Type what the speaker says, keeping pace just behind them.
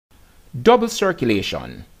Double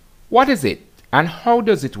circulation. What is it and how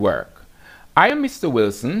does it work? I am Mr.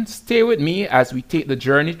 Wilson. Stay with me as we take the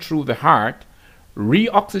journey through the heart,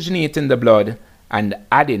 reoxygenating the blood and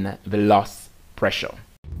adding the lost pressure.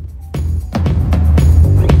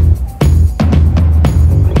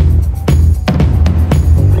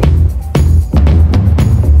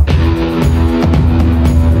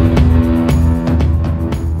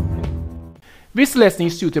 This lesson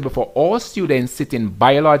is suitable for all students sitting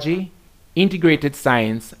biology, integrated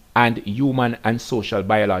science, and human and social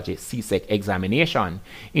biology CSEC examination.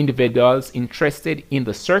 Individuals interested in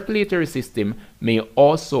the circulatory system may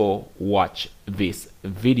also watch this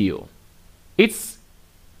video. It's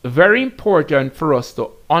very important for us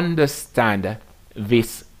to understand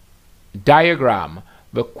this diagram.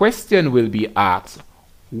 The question will be asked,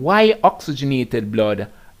 why oxygenated blood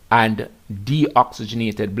and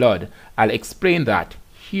deoxygenated blood? I'll explain that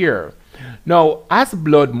here. Now, as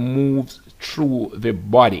blood moves through the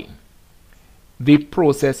body, the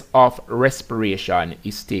process of respiration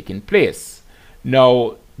is taking place.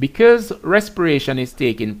 Now, because respiration is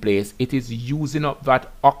taking place, it is using up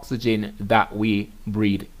that oxygen that we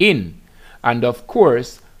breathe in. And of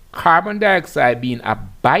course, carbon dioxide being a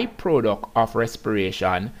byproduct of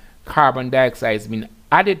respiration, carbon dioxide is being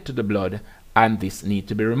added to the blood, and this needs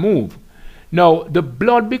to be removed. Now, the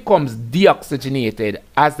blood becomes deoxygenated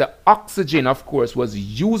as the oxygen, of course, was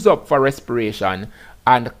used up for respiration,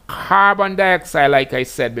 and carbon dioxide, like I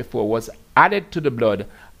said before, was added to the blood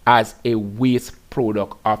as a waste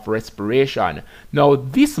product of respiration. Now,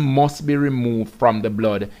 this must be removed from the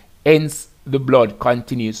blood, hence the blood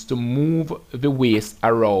continues to move the waste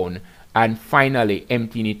around and finally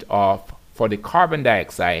emptying it off for the carbon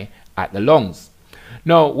dioxide at the lungs.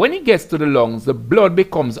 Now, when it gets to the lungs, the blood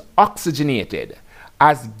becomes oxygenated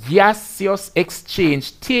as gaseous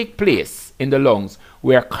exchange takes place in the lungs,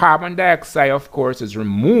 where carbon dioxide, of course, is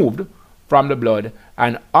removed from the blood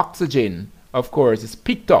and oxygen, of course, is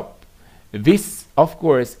picked up. This, of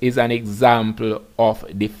course, is an example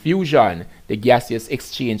of diffusion. The gaseous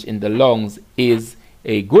exchange in the lungs is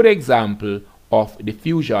a good example of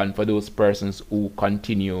diffusion for those persons who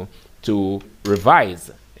continue to revise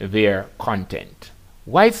their content.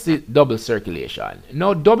 Why is it double circulation?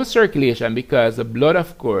 Now, double circulation because the blood,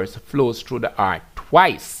 of course, flows through the heart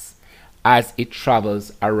twice as it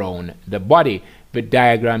travels around the body. The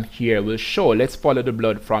diagram here will show. Let's follow the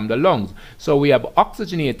blood from the lungs. So we have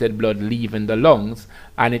oxygenated blood leaving the lungs,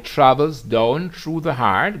 and it travels down through the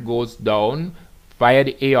heart, goes down via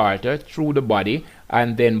the aorta through the body,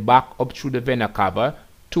 and then back up through the vena cava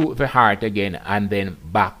to the heart again, and then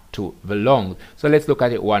back to the lungs. So let's look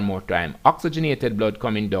at it one more time. Oxygenated blood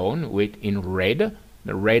coming down with in red,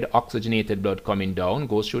 the red oxygenated blood coming down,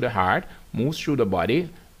 goes through the heart, moves through the body,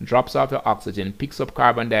 drops off the oxygen, picks up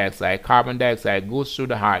carbon dioxide goes through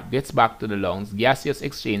the heart, gets back to the lungs, gaseous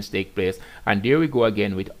exchange takes place, and there we go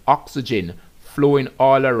again with oxygen flowing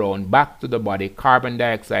all around back to the body, carbon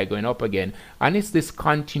dioxide going up again. And it's this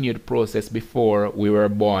continued process. Before we were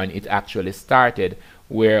born, it actually started,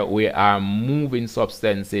 where we are moving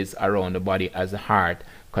substances around the body as the heart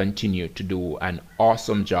continued to do an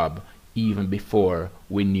awesome job even before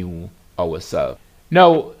we knew ourselves.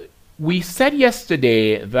 Now, we said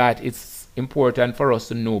yesterday that it's important for us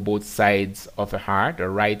to know both sides of the heart, the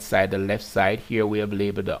right side, the left side. Here we have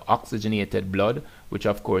labeled the oxygenated blood, which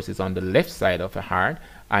of course is on the left side of the heart,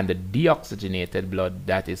 and the deoxygenated blood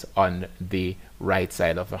that is on the right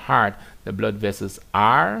side of the heart. The blood vessels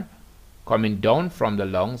are coming down from the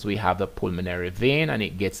lungs. We have the pulmonary vein, and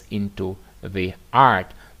it gets into the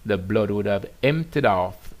heart. The blood would have emptied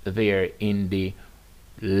off there in the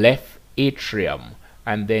left atrium,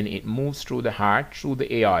 and then it moves through the heart, through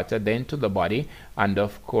the aorta, then to the body, and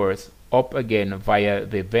of course up again via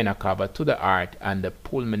the vena cava to the heart and the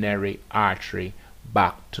pulmonary artery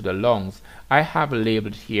back to the lungs. I have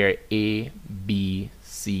labeled here A, B,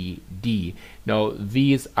 C, D. Now,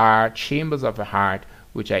 these are chambers of the heart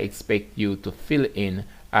which I expect you to fill in,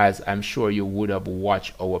 as I'm sure you would have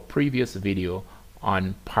watched our previous video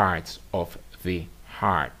on parts of the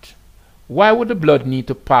heart. Why would the blood need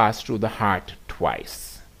to pass through the heart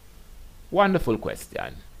twice? Wonderful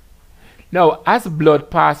question. Now, as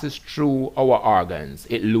blood passes through our organs,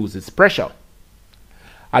 it loses pressure.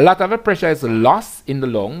 A lot of the pressure is lost in the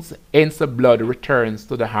lungs, hence the blood returns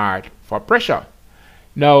to the heart for pressure.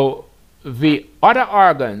 Now, the other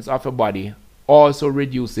organs of the body also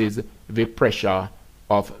reduces the pressure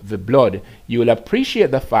of the blood. You will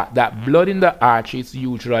appreciate the fact that blood in the artery is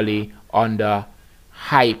usually under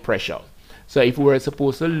high pressure. So if we were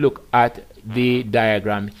supposed to look at the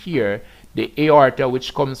diagram here, the aorta,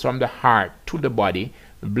 which comes from the heart to the body,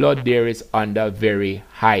 blood there is under very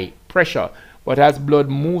high pressure. But as blood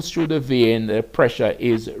moves through the vein, the pressure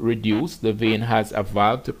is reduced. The vein has a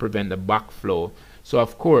valve to prevent the backflow. So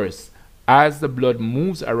of course, as the blood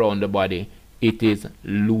moves around the body, it is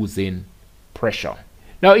losing pressure.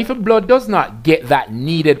 Now, if the blood does not get that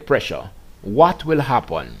needed pressure, what will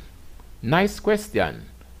happen? Nice question.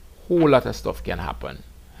 Whole lot of stuff can happen.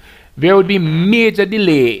 There would be major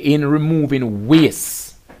delay in removing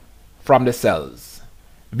waste from the cells.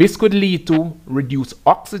 This could lead to reduced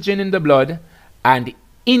oxygen in the blood and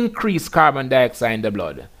increased carbon dioxide in the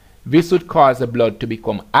blood. This would cause the blood to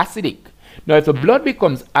become acidic. Now, if the blood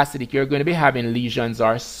becomes acidic, you're going to be having lesions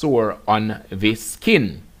or sore on the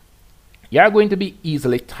skin. You're going to be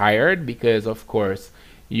easily tired because, of course,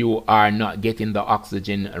 you are not getting the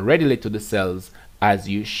oxygen readily to the cells as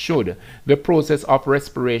you should. The process of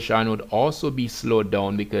respiration would also be slowed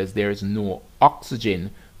down because there is no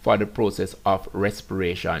oxygen for the process of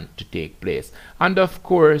respiration to take place. And of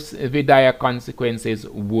course, the dire consequences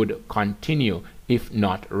would continue if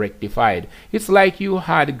not rectified. It's like you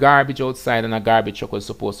had garbage outside and a garbage truck was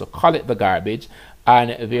supposed to collect the garbage,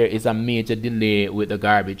 and there is a major delay with the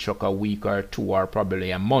garbage truck, a week or two or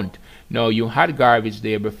probably a month. Now, you had garbage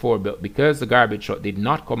there before, but because the garbage truck did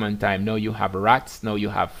not come on time, now you have rats, now you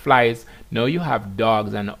have flies, now you have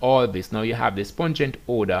dogs and all this. Now you have this pungent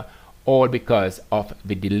odor, all because of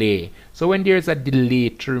the delay. So when there's a delay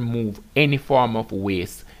to remove any form of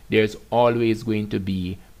waste, there's always going to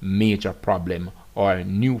be major problem or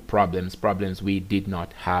new problems we did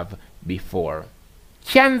not have before.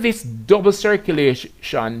 Can this double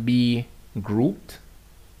circulation be grouped?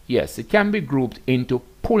 Yes, it can be grouped into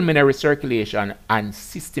pulmonary circulation and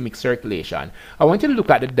systemic circulation. I want you to look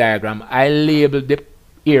at the diagram. I labeled the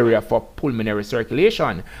area for pulmonary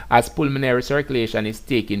circulation, as pulmonary circulation is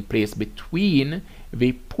taking place between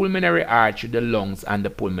the pulmonary artery, the lungs, and the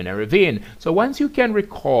pulmonary vein. So once you can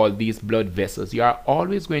recall these blood vessels, you are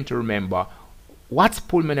always going to remember what's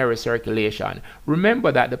pulmonary circulation.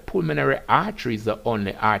 Remember that the pulmonary artery is the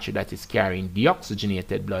only artery that is carrying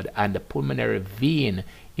deoxygenated blood, and the pulmonary vein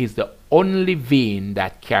is the only vein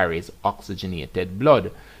that carries oxygenated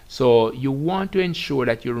blood. So you want to ensure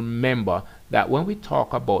that you remember that when we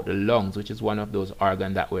talk about the lungs, which is one of those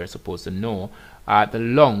organs that we're supposed to know, the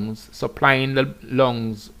lungs, supplying the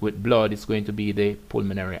lungs with blood is going to be the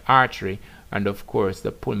pulmonary artery, and of course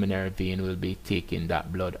the pulmonary vein will be taking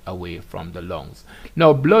that blood away from the lungs.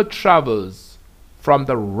 Now, blood travels from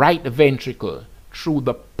the right ventricle through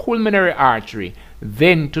the pulmonary artery,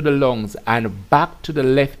 then to the lungs, and back to the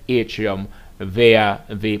left atrium via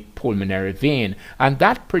the pulmonary vein. And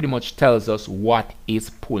that pretty much tells us what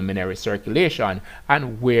is pulmonary circulation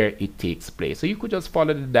and where it takes place. So you could just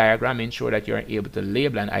follow the diagram, ensure that you're able to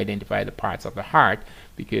label and identify the parts of the heart,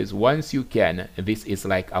 because once you can, this is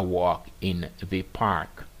like a walk in the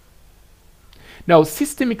park. Now,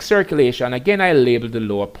 systemic circulation, again, I labeled the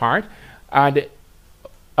lower part, and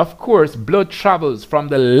of course, blood travels from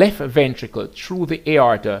the left ventricle through the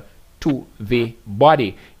aorta to the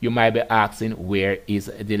body. You might be asking, where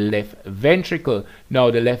is the left ventricle? Now,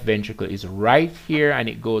 the left ventricle is right here, and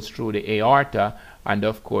it goes through the aorta, and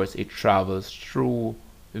of course it travels through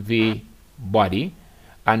the body.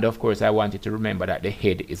 And of course, I want you to remember that the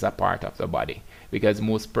head is a part of the body, because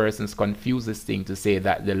most persons confuse this thing to say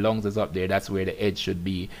that the lungs is up there, that's where the head should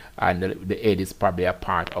be, and the head is probably a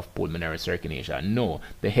part of pulmonary circulation. No,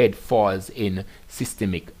 the head falls in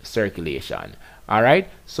systemic circulation. All right,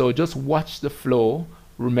 so just watch the flow.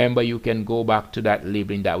 Remember, you can go back to that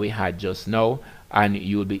labeling that we had just now, and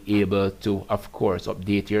you'll be able to, of course,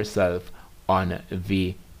 update yourself on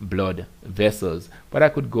the blood vessels. But I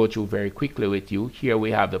could go through very quickly with you. Here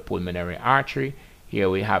we have the pulmonary artery, here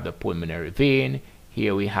we have the pulmonary vein,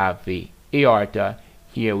 here we have the aorta,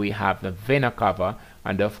 here we have the vena cava,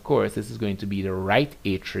 and of course this is going to be the right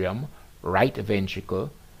atrium, right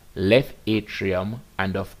ventricle, left atrium,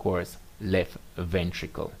 and of course left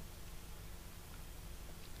ventricle.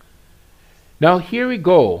 Now here we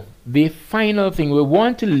go. The final thing we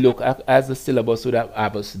want to look at, as the syllabus would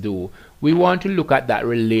have us do, we want to look at that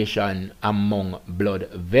relation among blood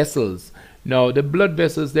vessels. Now, the blood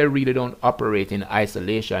vessels, they really don't operate in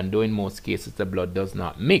isolation, though in most cases the blood does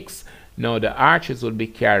not mix. Now, the arteries will be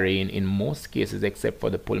carrying, in most cases except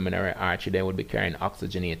for the pulmonary artery, they will be carrying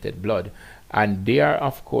oxygenated blood, and they are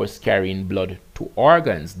of course carrying blood to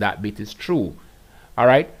organs. That bit is true. All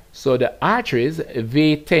right, so the arteries,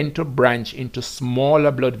 they tend to branch into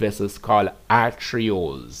smaller blood vessels called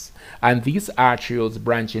arterioles, and these arterioles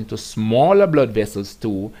branch into smaller blood vessels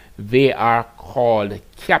too. They are called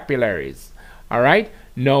capillaries. All right,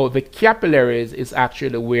 now the capillaries is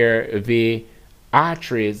actually where the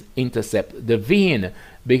arteries intercept the vein,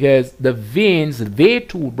 because the veins, they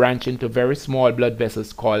too branch into very small blood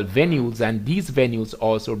vessels called venules, and these venules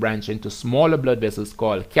also branch into smaller blood vessels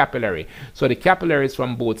called capillary. So the capillaries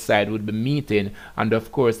from both sides would be meeting, and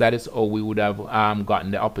of course that is how we would have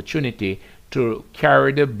gotten the opportunity to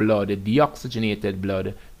carry the blood, the deoxygenated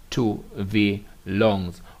blood, to the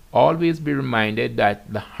lungs. Always be reminded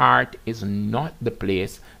that the heart is not the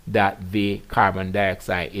place that the carbon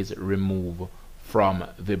dioxide is removed from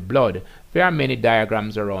the blood. There are many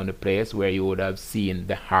diagrams around the place where you would have seen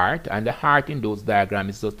the heart, and the heart in those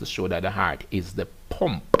diagrams is just to show that the heart is the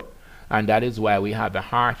pump, and that is why we have a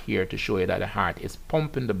heart here, to show you that the heart is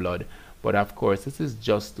pumping the blood. But of course this is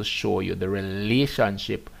just to show you the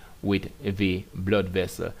relationship with the blood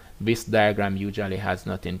vessel. This diagram usually has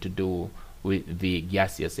nothing to do with the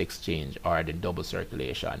gaseous exchange or the double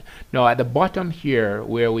circulation. Now at the bottom here,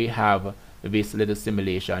 where we have this little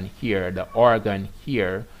simulation here, the organ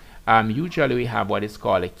here, usually we have what is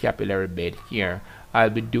called a capillary bed here. I'll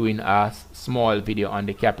be doing a small video on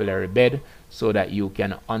the capillary bed so that you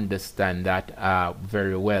can understand that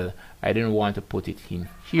very well. I didn't want to put it in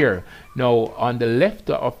here. Now on the left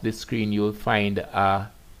of the screen you'll find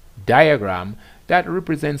a diagram that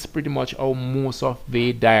represents pretty much how most of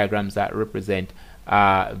the diagrams that represent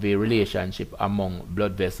the relationship among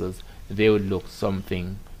blood vessels, they would look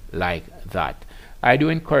something like that. I do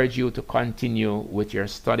encourage you to continue with your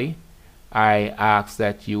study. I ask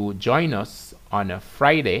that you join us on a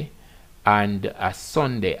Friday and a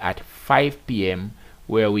Sunday at 5 p.m.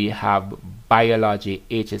 where we have Biology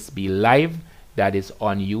HSB Live. That is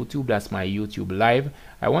on YouTube. That's my YouTube Live.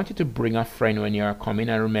 I want you to bring a friend when you're coming,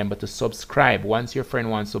 and remember to subscribe. Once your friend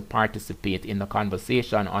wants to participate in the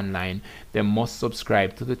conversation online, they must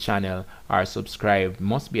subscribe to the channel, or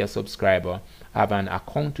must be a subscriber, have an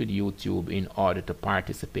account with YouTube in order to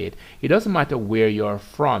participate. It doesn't matter where you're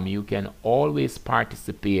from, you can always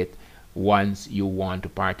participate once you want to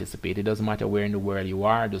participate. It doesn't matter where in the world you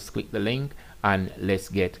are, just click the link and let's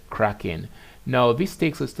get cracking. Now this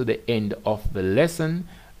takes us to the end of the lesson,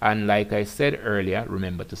 and like I said earlier,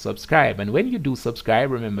 remember to subscribe, and when you do subscribe,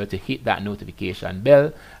 remember to hit that notification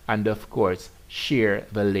bell, and of course share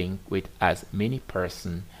the link with as many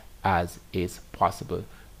persons as is possible.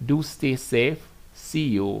 Do stay safe. See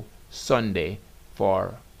you Sunday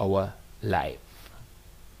for our live.